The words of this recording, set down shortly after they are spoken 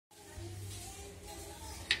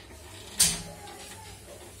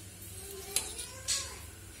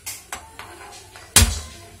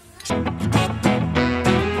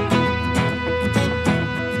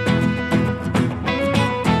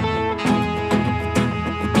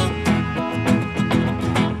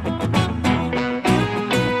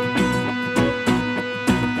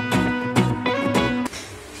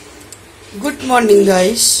morning,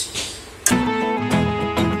 guys.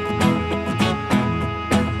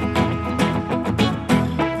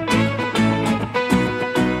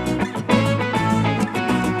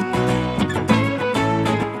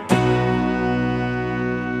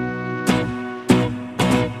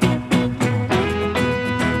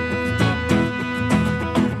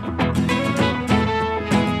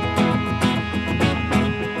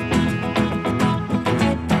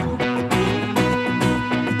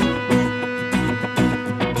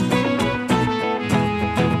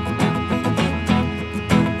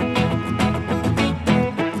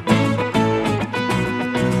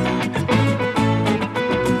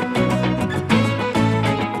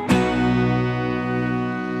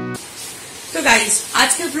 Guys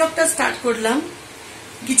আজকের ব্লগটা start করলাম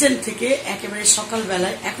কিচেন থেকে একেবারে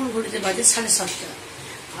সকালবেলায়। এখন ঘড়িতে বাজে 7:30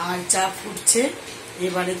 আর চা ফুটছে।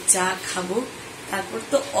 এবারে চা খাবো, তারপর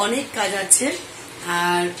তো অনেক কাজ আছে।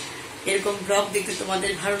 আর এরকম ব্লগ দেখতে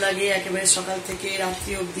তোমাদের ভালো লাগে একেবারে সকাল থেকে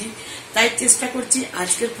রাত্রি অবধি, তাই চেষ্টা করছি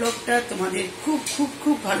আজকের ব্লগটা তোমাদের খুব খুব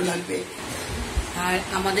খুব ভালো লাগবে। আর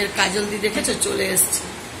আমাদের কাজল দি দেখেছো চলে এসছে,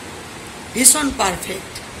 ভীষণ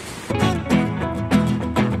পারফেক্ট।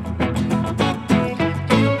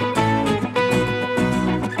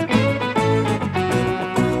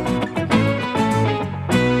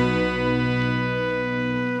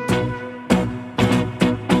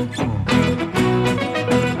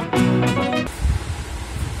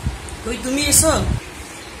 তুমি এসো।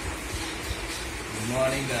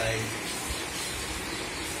 Morning guys.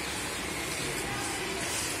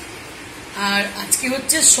 আর আজকে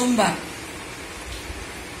হচ্ছে সোমবার,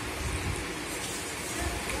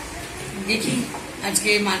 দেখি আজকে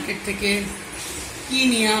মার্কেট থেকে কি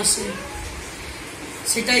নিয়ে আসে,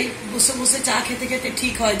 সেটাই বসে বসে চা খেতে খেতে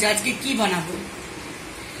ঠিক হয় যে আজকে কি বানাবো।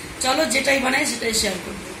 চলো যেটাই বানাই সেটাই শেয়ার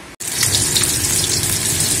করবো।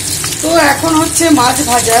 তো এখন হচ্ছে মাছ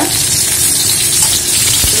ভাজা,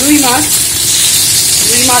 রুই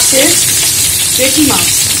মাছের পেটি মাছ।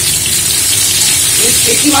 এই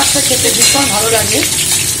পেটি মাছটা খেতে ভীষণ ভালো লাগে।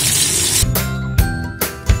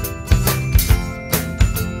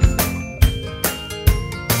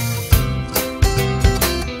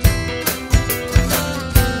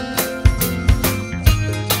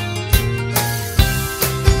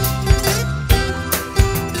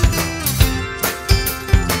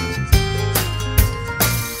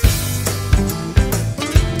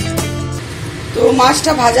 তো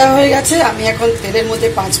মাছটা ভাজা হয়ে গেছে, আমি এখন তেলের মধ্যে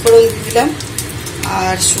 5 ফোড়ন দিয়ে দিলাম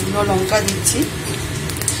আর শুকনো লঙ্কা দিচ্ছি।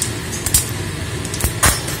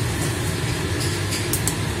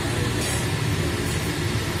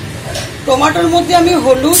 টমেটোর মধ্যে আমি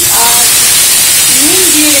হলুদ আর নুন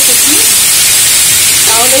দিয়ে রেখেছি,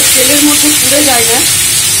 তাহলে তেলের মধ্যে পুড়ে যায় না।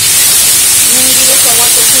 নুন দিলে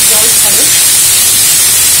টমেটো একটু জল ছাড়ে।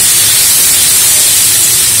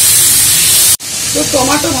 তো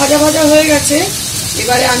টমেটো ভাজা ভাজা হয়ে গেছে,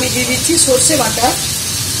 এবারে আমি দিয়ে দিচ্ছি সর্ষে বাটা,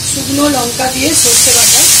 শুকনো লঙ্কা দিয়ে সর্ষে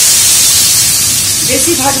বাটা।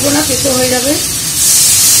 বেশি ভাজবো না, তেতো হয়ে যাবে।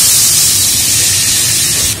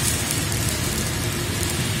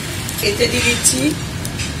 এতে দিয়ে দিচ্ছি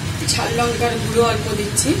ঝাল লঙ্কার গুঁড়ো, অল্প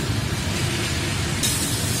দিচ্ছি।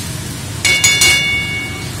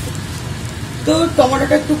 তো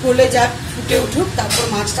টমেটোটা একটু গলে যাক, ফুটে উঠুক, তারপর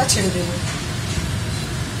মাছটা ছেড়ে দেবো।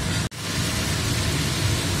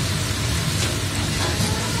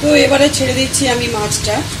 তো এবারে ছেড়ে দিচ্ছি আমি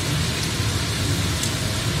মাছটা।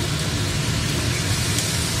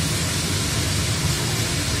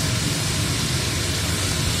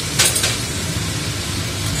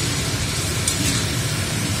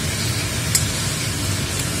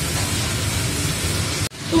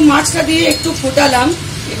 তো মাছটা দিয়ে একটু ফোটালাম,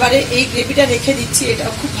 এবারে এই গ্রেভিটা রেখে দিচ্ছি। এটা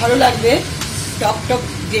খুব ভালো লাগবে, টক টক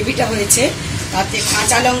গ্রেভিটা হয়েছে। তাতে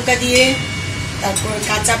কাঁচা লঙ্কা দিয়ে, তারপর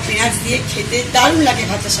কাঁচা পেঁয়াজ দিয়ে খেতে দারুণ লাগে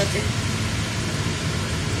ভাতের সাথে।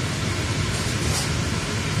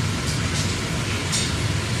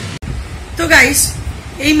 তো গাইস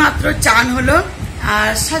এই মাত্র চান হলো আর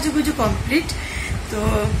সাজুগুজু কমপ্লিট। তো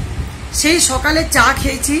সেই সকালে চা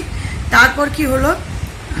খেয়েছি, তারপর কি হলো,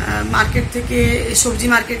 মার্কেট থেকে, সবজি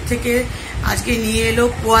মার্কেট থেকে আজকে নিয়ে এলো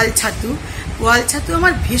পোয়াল ছাতু। পোয়াল ছাতু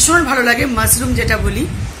আমার ভীষণ ভালো লাগে, মাশরুম যেটা বলি।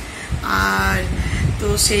 আর তো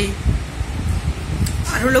সেই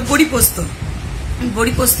আর হলো বড়ি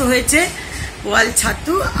পোস্ত হয়েছে, পোয়াল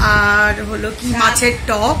ছাতু, আর হলো কি মাছের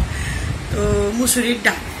টক, তো মুসুরির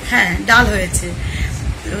ডাল, হ্যাঁ ডাল হয়েছে।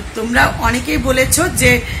 তো তোমরা অনেকেই বলেছো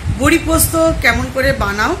যে বড়ি পোস্ত কেমন করে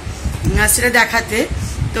বানাও সেটা দেখাতে,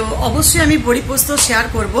 তো অবশ্যই আমি বড়ি পোস্ত শেয়ার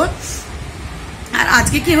করব। আর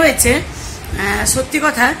আজকে কি হয়েছে, সত্যি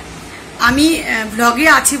কথা আমি ব্লগে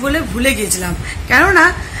আছি বলে ভুলে গেছিলাম, কেননা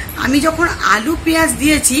আমি যখন আলু পেঁয়াজ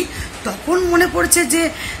দিয়েছি তখন মনে পড়ছে যে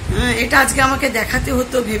এটা আজকে আমাকে দেখাতে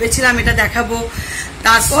হতো, ভেবেছিলাম এটা দেখাবো।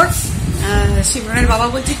 তারপর সিমরনের বাবা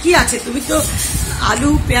বলছে কি আছে, তুমি তো আলু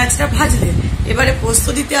পেঁয়াজটা ভাজলে, এবারে পোস্ত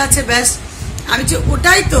দিতে আছে ব্যাস। আমি যে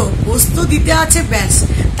ওটাই তো, পোস্ত দিতে আছে ব্যাস,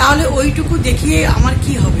 তাহলে ওইটুকু দেখিয়ে আমার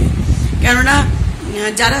কি হবে? কেননা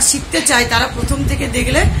যারা শিখতে চায় তারা প্রথম থেকে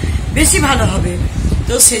দেখলে বেশি ভালো হবে।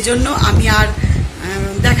 তো সেজন্য আমি আর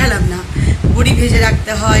দেখালাম না। বড়ি ভেজে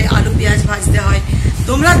রাখতে হয়, আলু পেঁয়াজ ভাজতে হয়,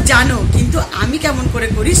 তোমরা জানো, কিন্তু আমি কেমন করে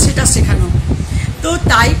করি সেটা শেখানো। তো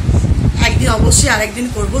তাই একদিন অবশ্যই আরেকদিন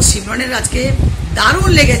করব। সিমরনের আজকে দারুণ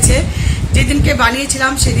লেগেছে। যেদিনকে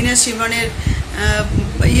বানিয়েছিলাম সেদিনে সিমরনের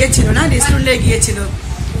ইয়ে ছিল না, রেস্টুরেন্টে গিয়েছিল,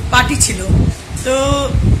 পার্টি ছিল, তো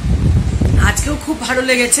আজকেও খুব ভালো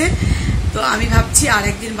লেগেছে। তো আমি ভাবছি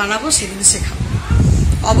আরেকদিন বানাবো, সেদিন শেখাবো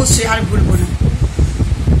অবশ্যই, আর ভুলবো না।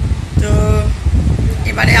 তো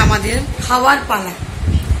এবারে আমাদের খাওয়ার পালা।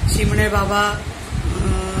 সিমরনের বাবা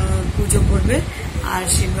পুজো করবে আর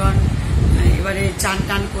সিমরন এবারে চান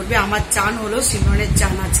টান করবে। আমার চান হলো, সিমরনের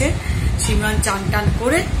চান আছে, সিমরন চান টান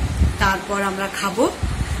করে তারপর আমরা খাবো।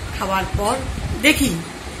 খাওয়ার পর দেখি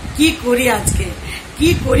কি করি। আজকে কি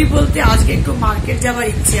করি বলতে আজকে একটু মার্কেট যাবার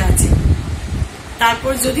ইচ্ছে আছে,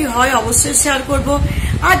 তারপর যদি হয় অবশ্যই শেয়ার করব,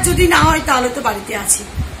 আর যদি না হয় তাহলে তো বাড়িতে আছি।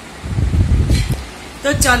 তো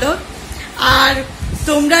চলো, আর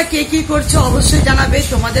তোমরা কে কি করছো অবশ্যই জানাবে,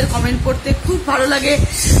 তোমাদের কমেন্ট পড়তে খুব ভালো লাগে।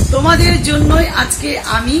 তোমাদের জন্যই আজকে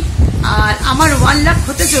আমি, আর আমার 1 লাখ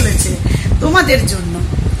হতে চলেছে তোমাদের জন্য,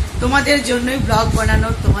 তোমাদের জন্যই ব্লগ বানানো,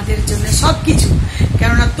 তোমাদের জন্য সবকিছু।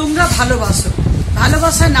 কেননা তোমরা ভালোবাসো,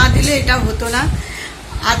 ভালোবাসা না দিলে এটা হতো না।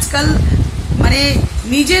 আজকাল মানে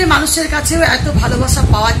নিজের মানুষের কাছেও এত ভালোবাসা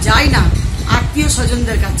পাওয়া যায় না, আত্মীয়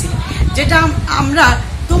স্বজনদের কাছে, যেটা আমরা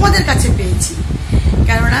তোমাদের কাছে পেয়েছি।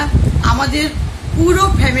 কেননা আমাদের পুরো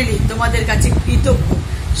ফ্যামিলি তোমাদের কাছে কৃতজ্ঞ।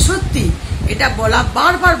 সত্যি এটা বলা,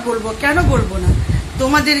 বারবার বলবো, কেন বলবো না?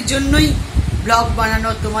 তোমাদের জন্যই ব্লগ বানানো,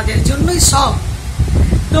 তোমাদের জন্যই সব।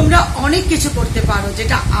 তোমরা অনেক কিছু করতে পারো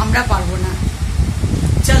যেটা আমরা পারবো না।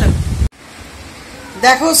 চলো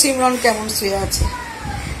দেখো সিমরন কেমন শুয়ে আছে,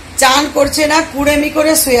 চান করছে না, কুড়েমি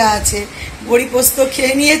করে শুয়ে আছে। বড়ি পোস্ত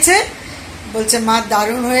খেয়ে নিয়েছে, বলছে মা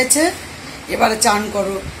দারুণ হয়েছে, এবারে চান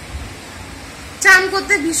করো। চান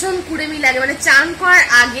করতে ভীষণ কুড়েমি লাগে, মানে চান করার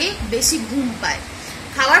আগে বেশি ঘুম পায়।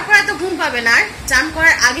 খাওয়ার পরে তো ঘুম পাবে না, চান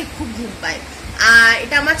করার আগে খুব ঘুম পায়। আর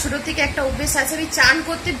এটা আমার ছোট থেকে একটা অভ্যেস আছে, আমি চান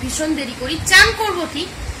করতে ভীষণ দেরি করি। চান করবো ঠিক,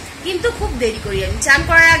 কিন্তু খুব দেরি করি আমি। চান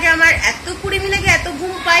করার আগে আমার এত কুড়েমি লাগে, এত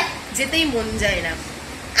ঘুম পায়, যেতেই মন যায় না।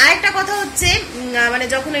 আরেকটা কথা হচ্ছে, মানে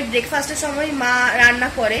যখন ওই ব্রেকফাস্টের সময় মা রান্না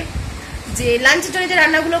করে, যে লাঞ্চের জন্য যে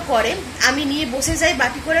রান্নাগুলো করে, আমি নিয়ে বসে যাই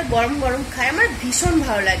বাটি করে, গরম গরম খাই, আমার ভীষণ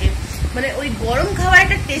ভালো লাগে। মানে ওই গরম খাওয়ার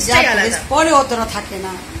একটা টেস্টই আলাদা। পরে অতটা থাকে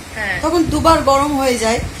না, তখন দুবার গরম হয়ে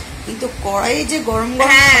যায়, কিন্তু কড়াইয়ে যে গরম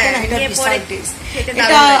গরম থাকে না, এটা বিশাল টেস্ট।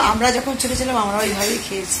 এটা আমরা যখন ছোট ছিলাম আমরা ওইভাবেই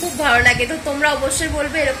খেয়েছি, খুব ভালো লাগে। তো তোমরা অবশ্যই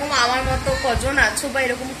বলবে এরকম আমার মতো কজন আছো বা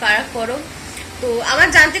এরকম কারা করো। তো আমার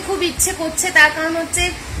জানতে খুব ইচ্ছে করছে, তার কারণ হচ্ছে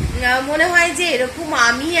মনে হয় যে এরকম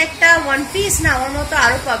আমি একটা ওয়ান পিস না, আমার মতো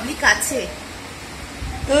আরো পাবলিক আছে।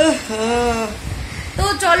 তো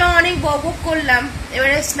চলো, অনেক বকবক করলাম,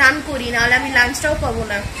 এবারে স্নান করি, নাহলে আমি লাঞ্চটাও পাবো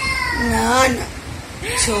না। না না,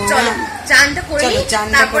 চলো চানটা করে নিই,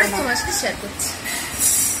 তারপরে তোমার সাথে শেয়ার করছি।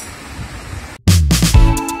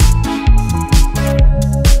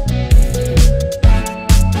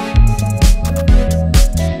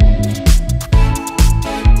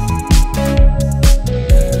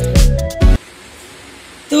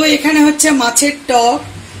 তো এখানে হচ্ছে মাছের টক,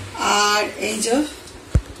 আর এই যে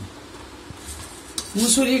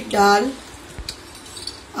মুসুরির ডাল,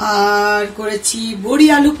 আর করেছি বড়ি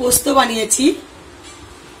আলু পোস্ত বানিয়েছি।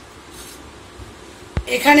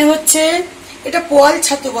 এখানে হচ্ছে এটা পোয়াল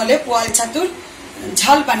ছাতু বলে, পোয়াল ছাতুর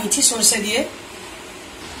ঝাল বানিয়েছি সরষে দিয়ে।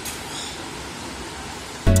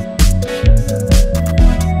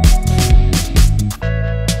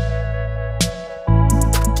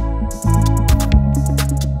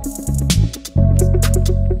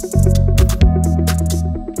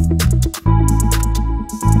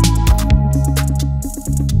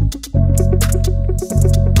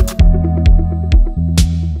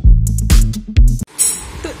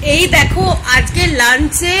 এই দেখো আজকে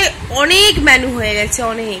লাঞ্চে অনেক মেনু হয়ে গেছে,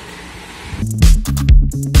 অনেক।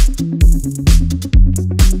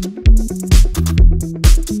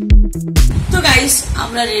 তো গাইস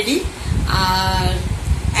আমরা রেডি, আর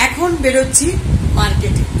এখন বেরোচ্ছি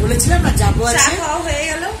মার্কেটে। বলেছিলাম না যাবো, আছে হয়ে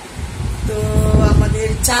গেল। তো আমাদের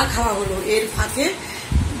চা খাওয়া হলো, এর ফাঁকে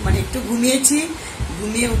মানে একটু ঘুমিয়েছি,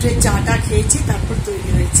 ঘুমিয়ে উঠে চাটা খেয়েছি, তারপর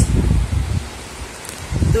তৈরি হয়েছি।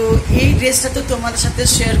 তো এই ড্রেসটা তো তোমাদের সাথে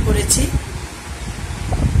শেয়ার করেছি।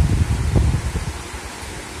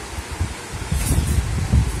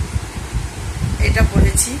 এটা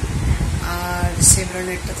পরেছি, আর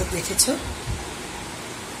সিমরানেরটা তো দেখেছো।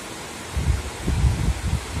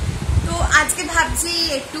 তো আজকে ভাবছি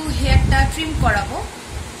একটু হেয়ারটা ট্রিম করাবো,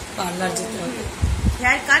 পার্লার যেতে হবে,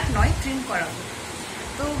 হেয়ার কাট নয় ট্রিম করাবো।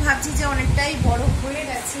 তো ভাবছি যে অনেকটাই বড় হয়ে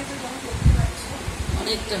গেছে, তো যখন করতে পারছো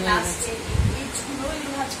অনেকটা হয়ে গেছে, এই চুলো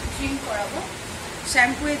এগুলো আজকে ট্রিম করাবো।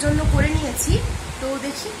 শ্যাম্পু এর জন্য করে নিয়েছি, তো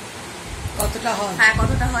দেখি কতটা হয়। হ্যাঁ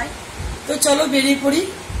কতটা হয়। তো চলো বেরিয়ে পড়ি।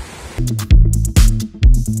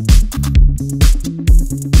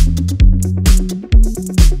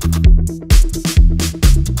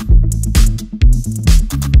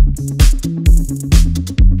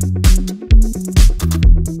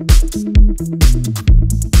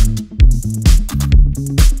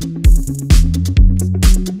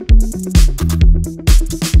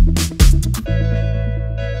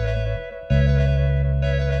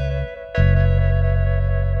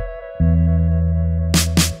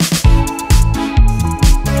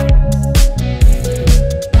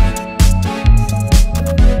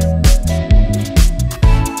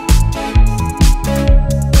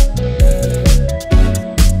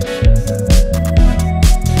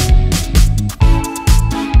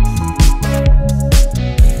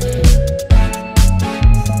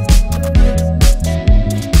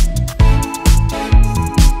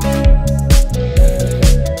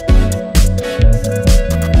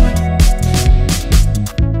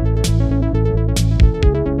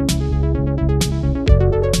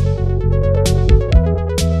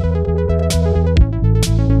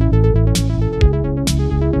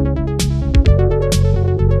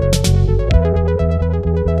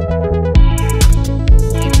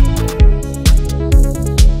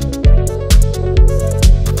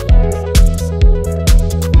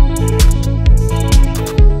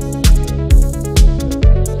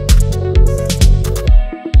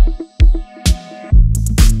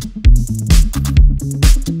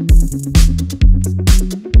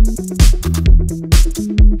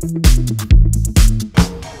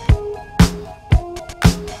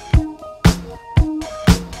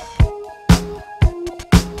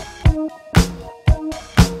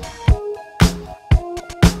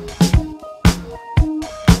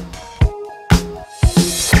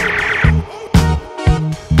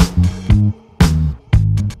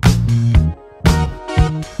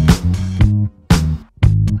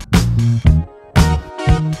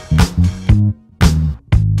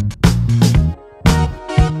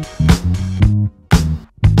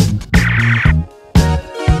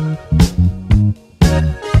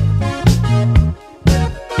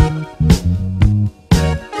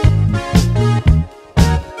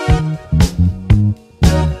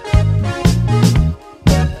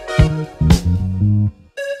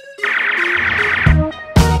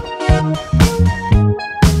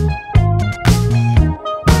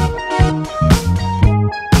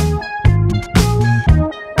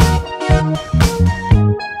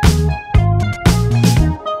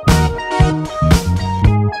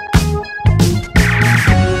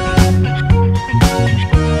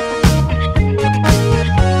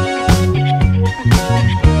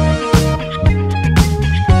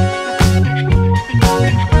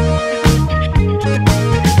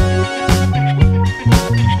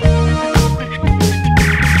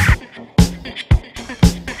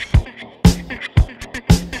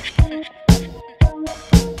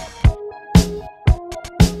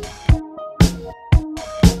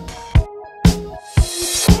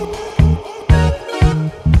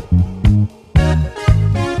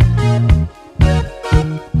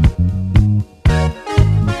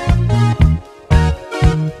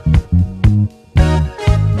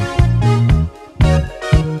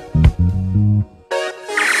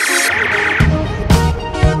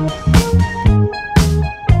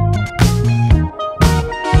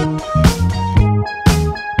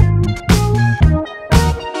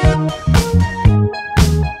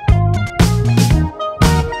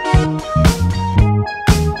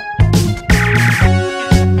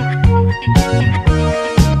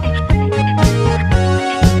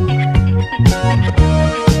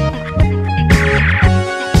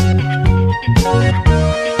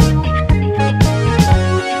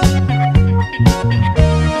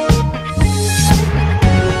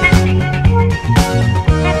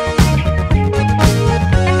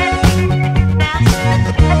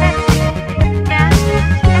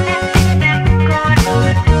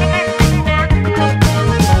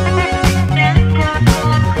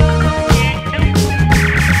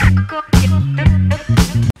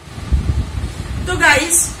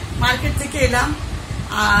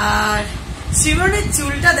 সিমরনের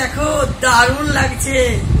চুলটা দেখো দারুণ লাগছে।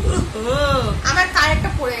 আমার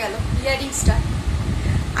কারেক্টটা পড়ে গেল ইয়ারিংসটা,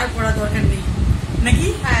 আর পড়া দরকার নেই নাকি?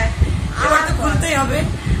 হ্যাঁ এবার তো খুলতেই হবে,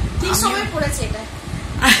 ঠিক সময় পড়েছে এটা।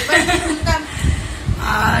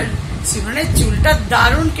 আর সিমরনের চুলটা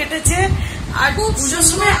দারুণ কেটেছে, আর পুজোর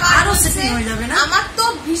সময় আরো সেটিং হয়ে যাবে না? আমার তো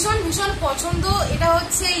ভীষণ ভীষণ পছন্দ। এটা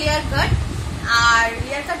হচ্ছে লেয়ার কাট, আর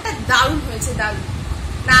লেয়ার কাটটা দারুণ হয়েছে, দারুণ।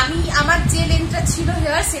 না আমি আমার যে লেন্থটা ছিল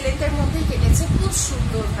হেয়ার সে লেন্থের মধ্যেই কেটেছে খুব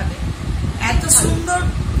সুন্দর ভাবে, এত সুন্দর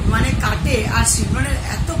মানে কাটে। আর সিমরনের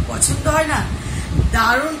এত পছন্দ হয় না,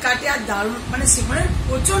 দারুণ কাটে আর দারুণ, মানে সিমরনের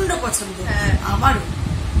প্রচন্ড পছন্দ। আমারও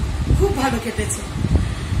খুব ভালো কেটেছে।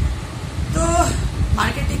 তো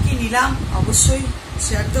মার্কেটে কি নিলাম অবশ্যই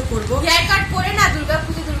শেয়ার তো করবো। হেয়ার কাট করে না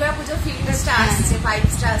দুর্গাপুজো ফিল্টারটা আসছে,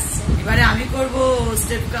 ভাইবসটা আসছে। এবারে আমি করব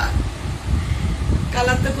স্টেপ কাট,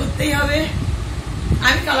 কালার তো করতেই হবে।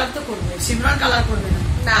 আমি কালার তো করবো, সিমরান কালার করবে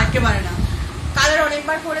না, একেবারে না। কালার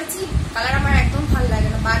অনেকবার করেছি, কালার আমার একদম ভালো লাগে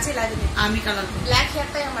না, বাজে লাগে। আমি কালার করব, ব্ল্যাক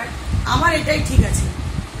হেয়ারটাই আমার এটাই ঠিক আছে।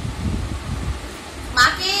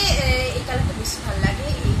 মাকে এই কালারটা বেশি ভালো লাগে।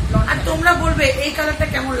 আর তোমরা বলবে এই কালারটা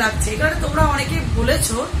কেমন লাগছে। এই কালারটা তোমরা অনেকে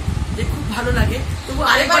বলেছো যে খুব ভালো লাগে, তবু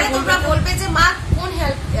আরেকবার তোমরা বলবে যে মা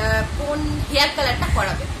কোন হেয়ার কালারটা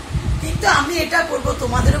করাবে। কিন্তু আমি এটা করব,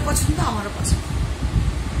 তোমাদেরও পছন্দ আমারও পছন্দ।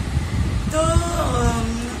 তো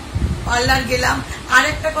পার্লার গেলাম। আর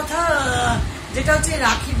একটা কথা, যেটা হচ্ছে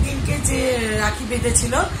রাখির দিনকে যে রাখি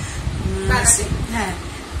বেঁধেছিল, হ্যাঁ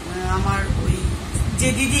আমার ওই যে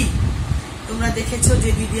দিদি, তোমরা দেখেছো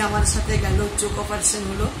যে দিদি আমার সাথে গেল, চোখ অপারেশন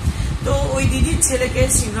হলো, তো ওই দিদির ছেলেকে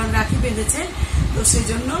সিমরন রাখি বেঁধেছে। তো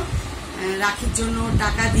সেজন্য রাখির জন্য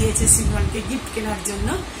টাকা দিয়েছে সিমরনকে গিফট কেনার জন্য।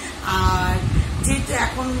 আর যেহেতু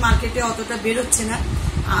এখন মার্কেটে অতটা বেরোচ্ছে না,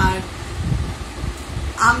 আর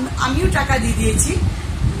আমিও টাকা দিয়ে দিয়েছি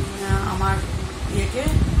আমার ইয়েকে,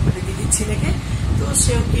 মানে দিদির ছেলেকে, তো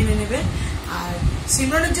সেও কিনে নেবে। আর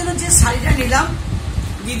সিমরনের জন্য যে শাড়িটা নিলাম,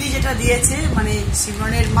 দিদি যেটা দিয়েছে, মানে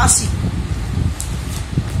সিমরনের মাসি,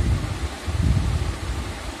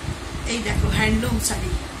 এই দেখো হ্যান্ডলুম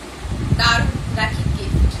শাড়ি, দারুণ রাখি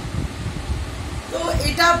গিফট। তো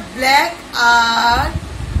এটা ব্ল্যাক, আর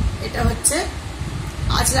এটা হচ্ছে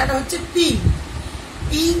আঁচলাটা হচ্ছে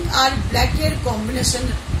পিঙ্ক আর ব্ল্যাকের কম্বিনেশন,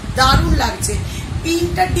 দারুণ লাগছে।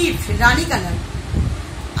 পিঙ্কটা ডিপ রানী কালার,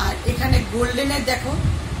 আর এখানে গোল্ডেনের দেখো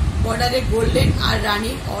বর্ডারে গোল্ডেন আর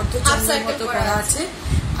রানীর অর্ধচন্দ্রের মতো করা আছে,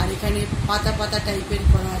 আর এখানে পাতা পাতা টাইপের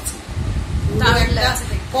করা আছে।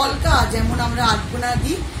 একটা কলকা, যেমন আমরা আলপনা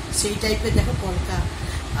দিই সেই টাইপের দেখো কলকা।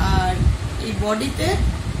 আর এই বডিতে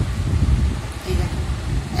এই দেখো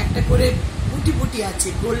একটা করে বুটি বুটি আছে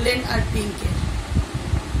গোল্ডেন আর পিঙ্কের।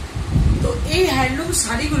 তো এই হ্যান্ডলুম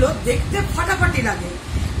শাড়িগুলো দেখতে ফাটাফাটি লাগে।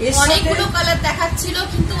 অনেকগুলো কালার দেখাচ্ছিল,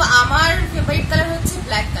 কিন্তু আমার ফেভারিট কালার হচ্ছে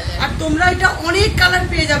ব্ল্যাক কালার। আর তোমরা এটা অনেক কালার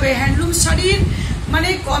পেয়ে যাবে হ্যান্ডলুম শাড়ির, মানে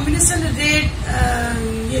কম্বিনেশন রেড,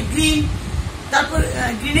 গ্রিন, তারপর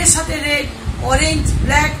গ্রিনের সাথে রেড, অরেঞ্জ,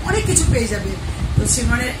 ব্ল্যাক, অনেক কিছু পেয়ে যাবে। তো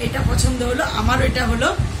সিমরনের এটা পছন্দ হলো, আমারও এটা হলো।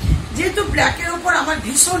 যেহেতু ব্ল্যাকের ওপর আমার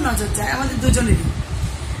ভীষণ নজর যায়, আমাদের দুজনেরই,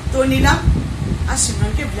 তো নিলাম। আর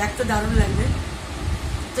সিমরনকে ব্ল্যাক তো দারুণ লাগবে,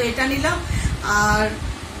 তো এটা নিলাম। আর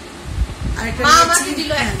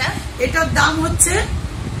এটার দাম হচ্ছে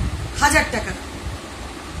 1000 টাকা,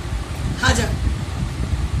 1000।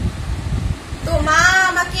 তো মা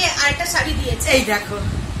আমাকে আরেকটা শাড়ি দিয়েছে, এই দেখো,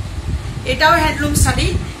 এটাও হ্যান্ডলুম শাড়ি।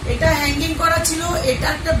 এটা হ্যাঙ্গিং করা ছিল, এটা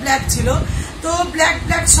একটা ব্ল্যাক ছিল, তো ব্ল্যাক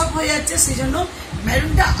ব্ল্যাক সব হয়ে যাচ্ছে, সেই জন্য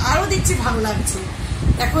মেরুনটা আরো দেখছি ভালো লাগছে।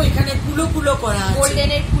 দেখো এখানে কুলো কুলো করা আছে,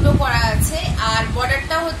 গোল্ডেনের কুলো করা আছে, আর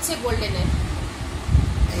বর্ডারটা হচ্ছে গোল্ডেনের।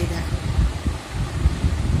 এই দেখো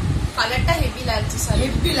কালারটা হেভি লাগছে,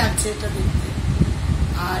 হেভি লাগছে এটা দেখতে।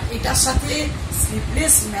 আর এটার সাথে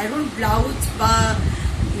স্লিভলেস মেরুন ব্লাউজ বা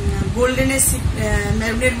গোল্ডেনের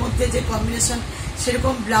মেরুনের মধ্যে যে কম্বিনেশন,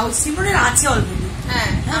 সেরকম ব্লাউজ সিমরনের আছে অলরেডি।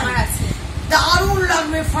 হ্যাঁ আমার আছে, দারুণ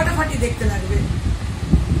লাগবে, ফাটাফাটি দেখতে লাগবে।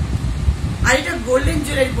 আর এটা গোল্ডেন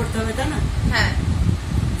জুয়েলারি পড়তে হবে, তাই না? হ্যাঁ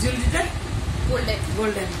জুয়েলারিটা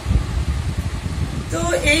গোল্ডেন। তো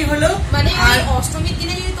এই হলো, মানে অষ্টমীর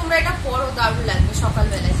দিনে যদি তোমরা এটা পরো দারুণ লাগবে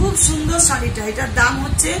সকালবেলায়। খুব সুন্দর শাড়িটা, এটার দাম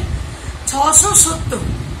হচ্ছে 670।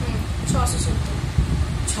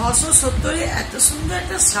 670 এত সুন্দর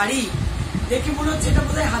একটা শাড়ি দেখে মনে হচ্ছে এটা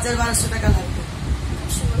বোধহয় 1000-1200 টাকা লাগবে।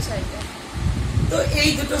 সুন্দর শাড়িটা। তো এই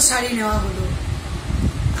দুটো শাড়ি নেওয়া হলো।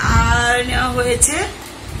 আর নেওয়া হয়েছে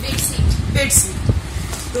বেডশিট।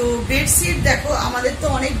 তো বেডশিট দেখো, আমাদের তো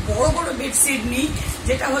অনেক বড় বড় বেডশিট নিই,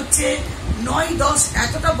 যেটা হচ্ছে 9-10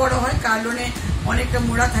 এতটা বড় হয়, কার্লনে অনেকটা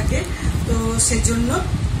মোড়া থাকে, তো সেজন্য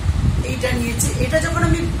এইটা নিয়েছি। এটা যখন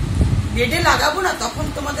আমি বেডে লাগাবো না, তখন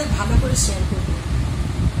তোমাদের ভালো করে শেয়ার করবো।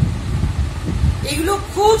 এগুলো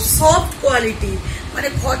খুব সফট কোয়ালিটি, মানে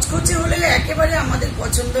খচখচে হলে একেবারে আমাদের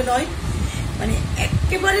পছন্দ নয়, মানে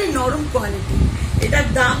একেবারে নরম কোয়ালিটি। এটার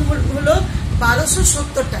দাম হলো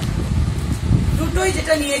 1270 টাকা, দুটোই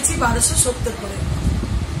যেটা নিয়েছি 1270 করে।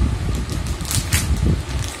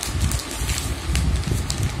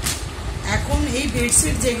 এখন এই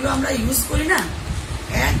বেডশিট যেগুলো আমরা ইউজ করি না,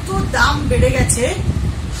 এত দাম বেড়ে গেছে,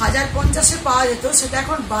 1050-এ পাওয়া যেত সেটা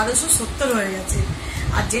এখন 1270 হয়ে গেছে।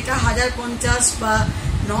 আর যেটা 1050 বা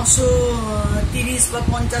 930 বা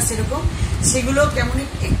 50 এরকম, সেগুলো কেমন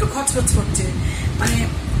একটু খচখচ করছে, মানে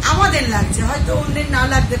আমাদের লাগছে, হয়তো অন্যের না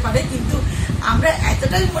লাগতে পারে, কিন্তু আমরা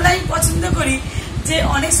এতটাই মোলায়েম পছন্দ করি যে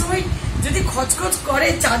অনেক সময় যদি খচখচ করে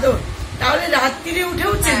চাদর, তাহলে রাত্রিরে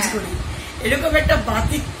উঠেও চেঞ্জ করি, এরকম একটা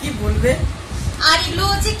বাতি কি বলবে। আর এগুলো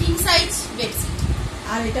হচ্ছে কিং সাইজ বেডশিট।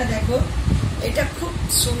 আর এটা দেখো, এটা খুব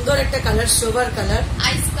সুন্দর একটা কালার, সোবার কালার,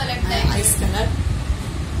 আইস কালার, আইস কালার,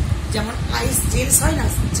 যেমন আইস জিন্স হয় না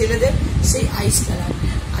ছেলেদের, সেই আইস কালার।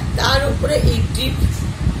 আর তার উপরে এই ডিপ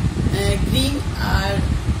গ্রিন আর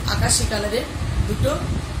আকাশি কালারের দুটো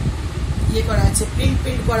ইয়ে করা আছে,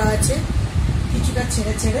 প্রিন্ট করা আছে কিছুটা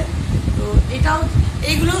ছেড়ে ছেড়ে। তো এটাও,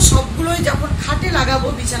 এইগুলো সবগুলোই যখন খাটে লাগাবো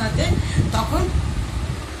বিছানাতে, তখন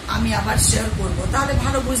আমি আবার শেয়ার করব, তাহলে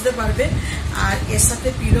ভালো বুঝতে পারবে। আর এর সাথে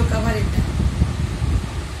পিলো কাভার, এটা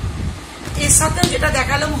এর সাথে যেটা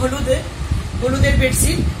দেখালাম হলুদের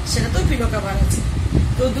বেডশিট, সেটা তো পিলো কাভার আছে।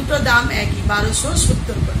 তো দুটো দাম একই,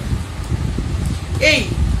 1270 করে। এই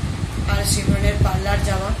আর সিমরনের পার্লার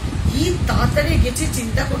যাওয়া কি তাড়াতাড়ি গেছি,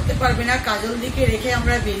 চিন্তা করতে পারবে না। কাজল দিকে রেখে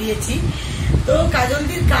আমরা বেরিয়েছি, তো কাজল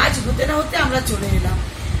দির কাজ হতে না হতে আমরা চলে এলাম।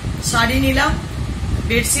 শাড়ি নিলাম,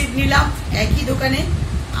 বেডশিট নিলাম একই দোকানে,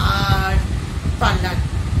 আর পার্লার,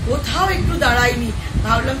 কোথাও একটু দাঁড়াইনি,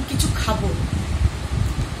 ভাবলাম কিছু খাবো,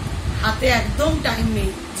 হাতে একদম টাইম নেই,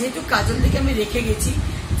 যেহেতু কাজল দিকে আমি রেখে গেছি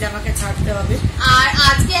যে আমাকে ছাড়তে হবে। আর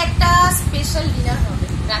আজকে একটা স্পেশাল ডিনার হবে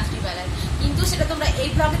রাত্রিবেলায়, কিন্তু সেটা তোমরা এই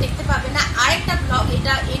ব্লগে দেখতে পাবে না, আরেকটা ব্লগ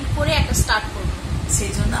এটা এন্ড করে একটা স্টার্ট করবো,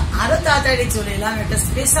 সেই জন্য আরো তাড়াতাড়ি চলে এলাম, একটা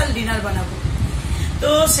স্পেশাল ডিনার বানাবো। তো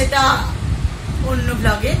সেটা অন্য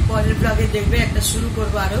ব্লগে, পরের ব্লগে দেখবে, একটা শুরু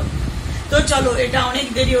করবো আরো। তো চলো, এটা অনেক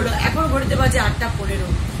দেরি হলো, এখন ঘড়িতে বাজে 8:15,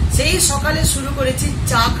 সেই সকালে শুরু করেছি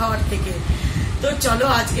চা খাওয়ার থেকে। তো চলো,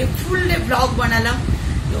 আজকে ফুল ডে ব্লগ বানালাম।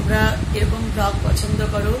 তোমরা এরকম ব্লগ পছন্দ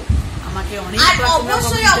করো, আমাকে অনেক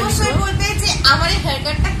অবশ্যই বলবে যে আমার এই হেয়ার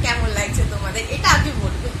কাটটা কেমন লাগছে তোমাদের, এটা আগে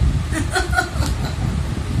বলবে।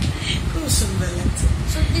 খুব সুন্দর লাগছে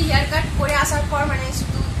সত্যি, হেয়ার কাট করে আসার পর মানে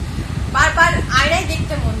শুধু বারবার আয়নায়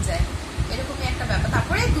দেখতে মন যায়, এরকমই একটা ব্যাপার।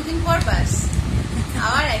 তারপরে দুদিন পর বাস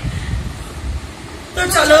আবার। তো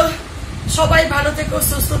চলো, সবাই ভালো থেকো,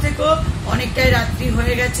 সুস্থ থেকো, অনেকটাই রাত্রি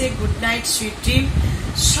হয়ে গেছে, গুড নাইট, সুইট ড্রিম।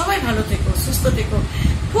 সবাই ভালো থেকো, সুস্থ থেকো,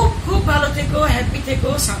 খুব খুব ভালো থেকো, হ্যাপি থেকো।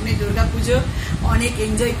 সামনে দুর্গাপুজো, অনেক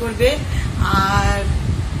এনজয় করবে। আর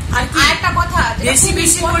একটা কথা, বেশি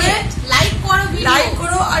বেশি করে লাইক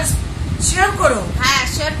করো আর শেয়ার করো। হ্যাঁ,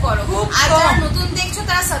 শেয়ার করো। আর যারা নতুন দেখছো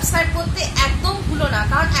তারা সাবস্ক্রাইব করতে একদম ভুলো না,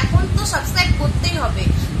 কারণ এখন তো সাবস্ক্রাইব করতেই হবে।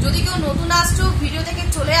 যদি কেউ নতুন আসছো, ভিডিও দেখে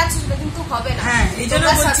চলে যাচ্ছে, সেটা কিন্তু হবে না। হ্যাঁ, এই জন্য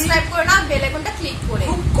সাবস্ক্রাইব করে না, বেল আইকনটা ক্লিক করে।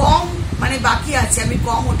 খুব কম মানে বাকি আছে, আমি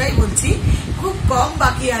কম ওটাই বলছি, খুব কম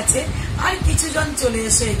বাকি আছে। আর কিছুজন চলে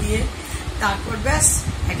এসে এগিয়ে, তারপর ব্যাস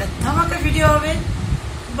একটা ধামাকা ভিডিও হবে।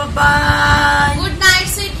 By, good night,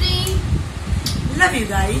 sweet dream, love you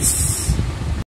guys.